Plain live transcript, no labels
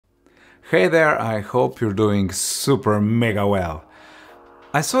Hey there, I hope you're doing super mega well.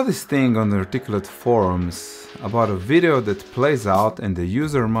 I saw this thing on the Articulate forums about a video that plays out and the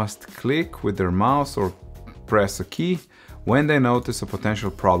user must click with their mouse or press a key when they notice a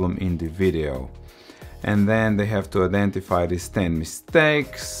potential problem in the video. And then they have to identify these 10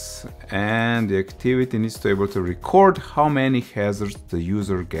 mistakes, and the activity needs to be able to record how many hazards the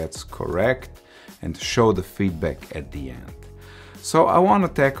user gets correct and show the feedback at the end. So I want to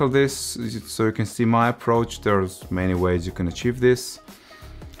tackle this so you can see my approach. There's many ways you can achieve this,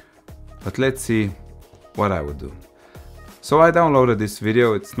 but let's see what I would do. So I downloaded this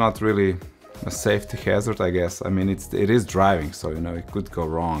video. It's not really a safety hazard, I guess. I mean, it is driving, so you know it could go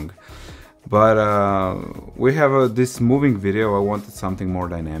wrong. But we have this moving video. I wanted something more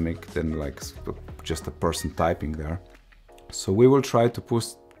dynamic than like just a person typing there. So we will try to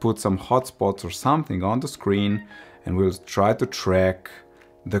put some hotspots or something on the screen, and we'll try to track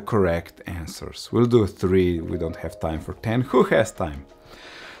the correct answers. We'll do 3, we don't have time for 10. Who has time?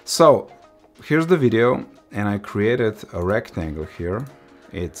 So here's the video, and I created a rectangle here.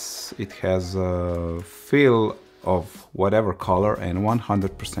 It has a fill of whatever color and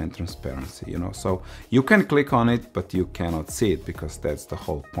 100% transparency, you know, so you can click on it, but you cannot see it because that's the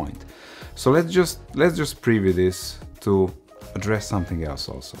whole point. So let's just preview this to address something else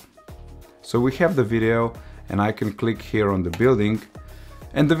also. So we have the video, and I can click here on the building,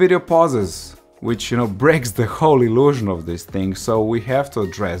 and the video pauses, which, you know, breaks the whole illusion of this thing. So we have to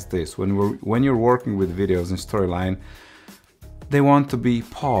address this. When you're working with videos in Storyline, they want to be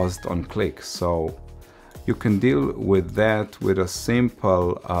paused on click. So you can deal with that with a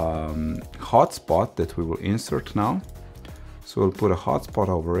simple hotspot that we will insert now. So we'll put a hotspot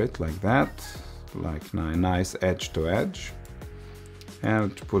over it like that, like nice edge to edge,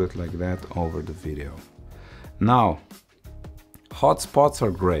 and put it like that over the video. Now, hotspots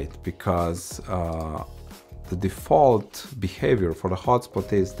are great because the default behavior for the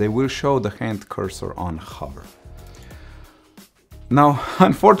hotspot is they will show the hand cursor on hover. Now,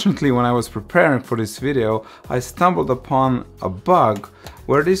 unfortunately, when I was preparing for this video, I stumbled upon a bug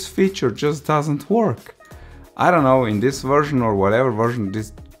where this feature just doesn't work. I don't know, in this version or whatever version,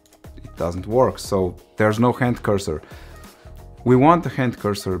 it doesn't work, so there's no hand cursor. We want the hand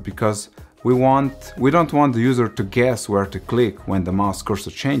cursor because we don't want the user to guess where to click when the mouse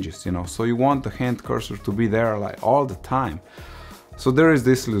cursor changes, you know, so you want the hand cursor to be there like all the time. So there is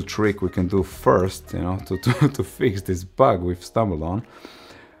this little trick we can do first, you know, to fix this bug we've stumbled on.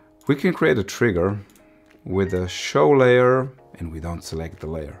 We can create a trigger with a show layer, and we don't select the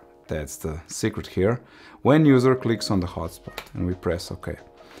layer. That's the secret here. When user clicks on the hotspot and we press OK.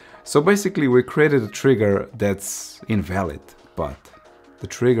 So basically we created a trigger that's invalid, but the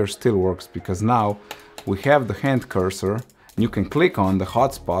trigger still works because now we have the hand cursor and you can click on the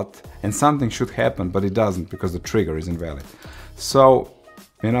hotspot and something should happen, but it doesn't because the trigger is invalid. So,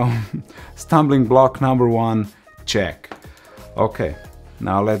 you know, stumbling block number 1, check. Okay,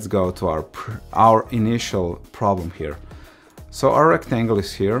 now let's go to our initial problem here. So our rectangle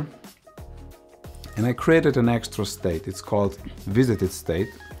is here, and I created an extra state. It's called visited state,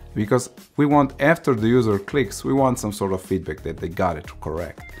 because we want, after the user clicks, we want some sort of feedback that they got it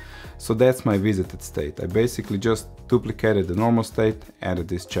correct. So that's my visited state. I basically just duplicated the normal state, added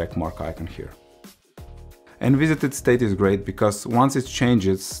this check mark icon here. And visited state is great because once it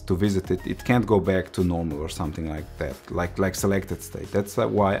changes to visited, it can't go back to normal or something like that, like selected state. That's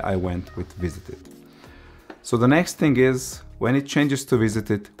why I went with visited. So the next thing is, when it changes to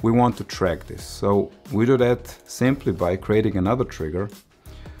visited, we want to track this. So we do that simply by creating another trigger.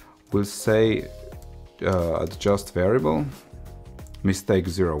 We'll say adjust variable, mistake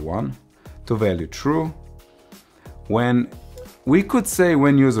 01 to value true. We could say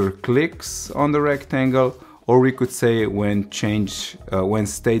when user clicks on the rectangle, or we could say when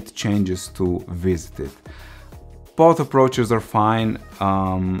state changes to visited. Both approaches are fine.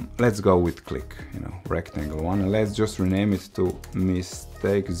 Let's go with click, you know, rectangle 1, and let's just rename it to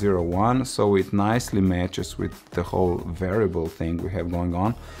mistake 01 so it nicely matches with the whole variable thing we have going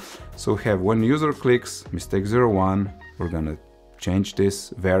on. So we have when user clicks, mistake 01, we're gonna change this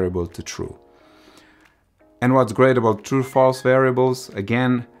variable to true. And what's great about true-false variables,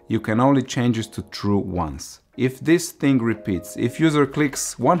 again, you can only change this to true once. If this thing repeats, if user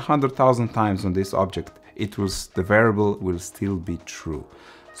clicks 100,000 times on this object, the variable will still be true.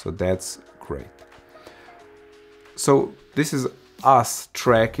 So that's great. So this is us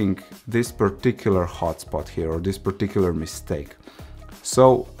tracking this particular hotspot here, or this particular mistake.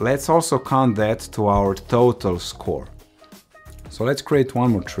 So let's also count that to our total score. So let's create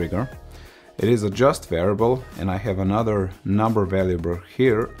one more trigger. It is a just variable, and I have another number variable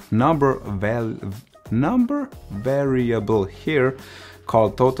here, number variable here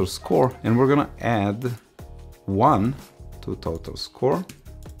called total score, and we're gonna add 1 to total score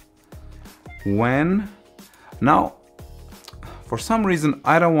when, now for some reason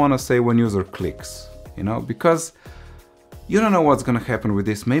I don't want to say when user clicks, you know, because you don't know what's gonna happen with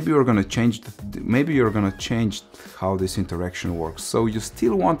this. Maybe you're gonna change how this interaction works. So you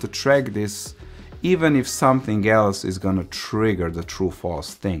still want to track this even if something else is gonna trigger the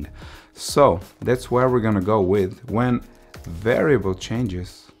true-false thing. So that's where we're gonna go with when variable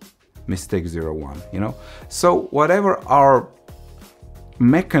changes, mistake 0, 1, you know. So whatever our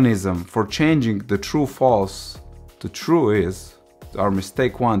mechanism for changing the true-false to true is, our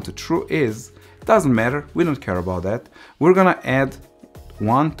mistake 1 to true is, doesn't matter, we don't care about that. We're gonna add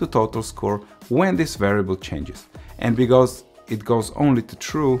 1 to total score when this variable changes. And because it goes only to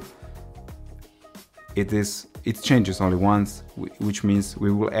true, it changes only once, which means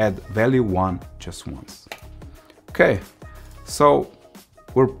we will add value 1 just once. Okay, so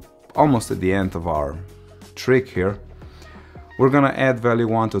we're almost at the end of our trick here. We're gonna add value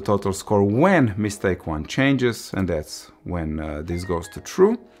 1 to total score when mistake 1 changes, and that's when this goes to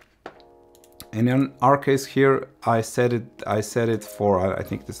true. And in our case here, I set it for, I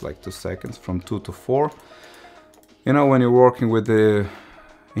think it's like 2 seconds, from 2 to 4. You know, when you're working with the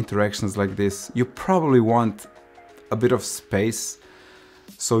interactions like this, you probably want a bit of space,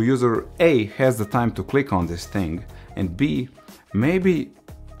 so user A has the time to click on this thing, and B, maybe,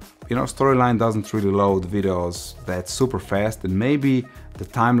 you know, Storyline doesn't really load videos that super fast, and maybe the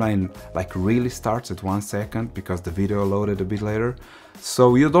timeline like really starts at 1 second because the video loaded a bit later.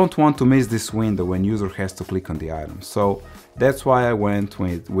 So you don't want to miss this window when user has to click on the item. So that's why I went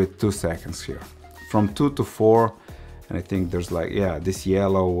with 2 seconds here, from 2 to 4. And I think there's like, yeah, this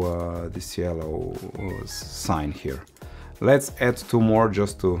yellow sign here. Let's add 2 more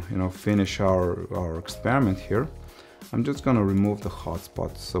just to, you know, finish our experiment here. I'm just gonna remove the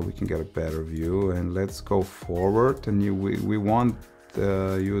hotspot so we can get a better view, and let's go forward. And we want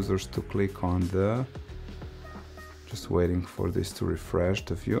the users to click on the, just waiting for this to refresh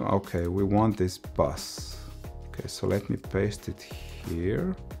the view. Okay, we want this bus. Okay, so let me paste it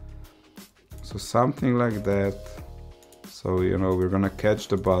here. So something like that. So, you know, we're gonna catch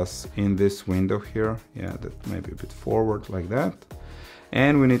the bus in this window here. Yeah, that maybe a bit forward like that.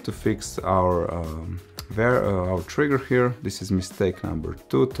 And we need to fix our trigger here. This is mistake number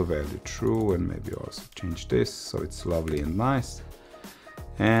 2 to value true, and maybe also change this so it's lovely and nice.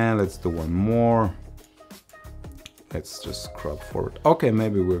 And let's do 1 more. Let's just scrub forward. Okay,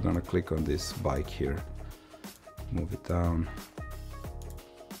 maybe we're gonna click on this bike here. Move it down.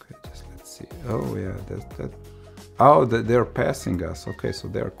 Okay, just let's see. Oh yeah, that. Oh, they're passing us. Okay, so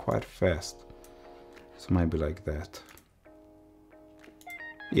they're quite fast. So maybe like that.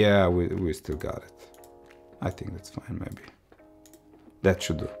 Yeah, we still got it. I think that's fine, maybe. That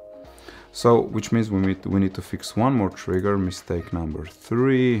should do. So, which means we need to fix 1 more trigger, mistake number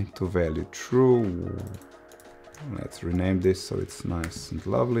 3 to value true. Let's rename this so it's nice and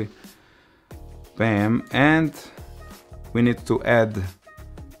lovely. Bam, and we need to add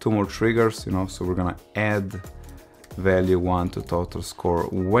 2 more triggers, you know, so we're gonna add value 1 to total score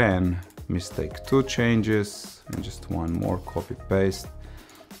when mistake 2 changes, and just 1 more copy paste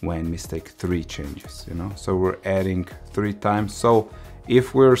when mistake 3 changes, you know. So we're adding 3 times. So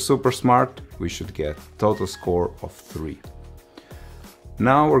if we're super smart, we should get total score of 3.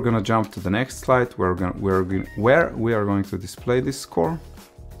 Now we're gonna jump to the next slide where we are going to display this score.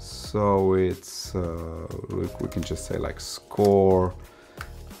 So it's we can just say like score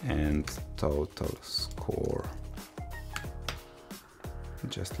and total score.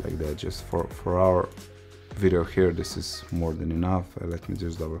 Just like that, just for our video here, this is more than enough. Let me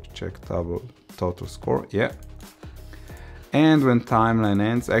just double check total score. Yeah. And when timeline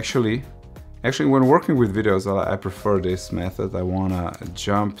ends, actually when working with videos, I prefer this method. I wanna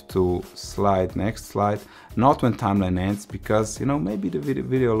jump to next slide, not when timeline ends, because, you know, maybe the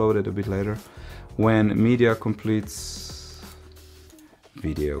video loaded a bit later. When media completes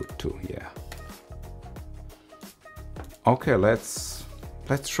video 2, yeah. Okay, let's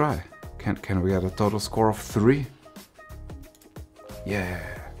try. Can we get a total score of 3? Yeah,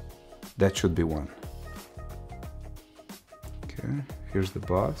 that should be 1. Okay, here's the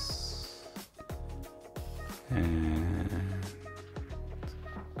bus. And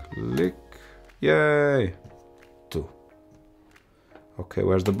click. Yay! 2. Okay,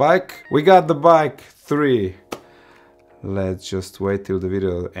 where's the bike? We got the bike! 3. Let's just wait till the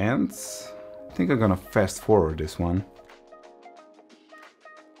video ends. I think I'm gonna fast forward this one.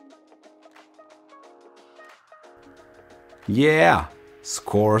 Yeah,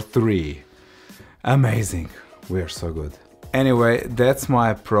 score 3. Amazing, we're so good. Anyway, that's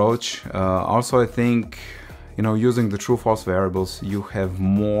my approach. Also, I think, you know, using the true-false variables, you have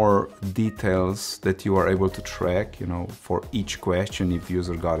more details that you are able to track, you know, for each question if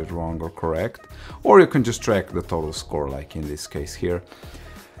user got it wrong or correct. Or you can just track the total score, like in this case here.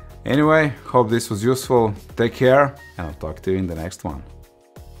 Anyway, hope this was useful. Take care, and I'll talk to you in the next one.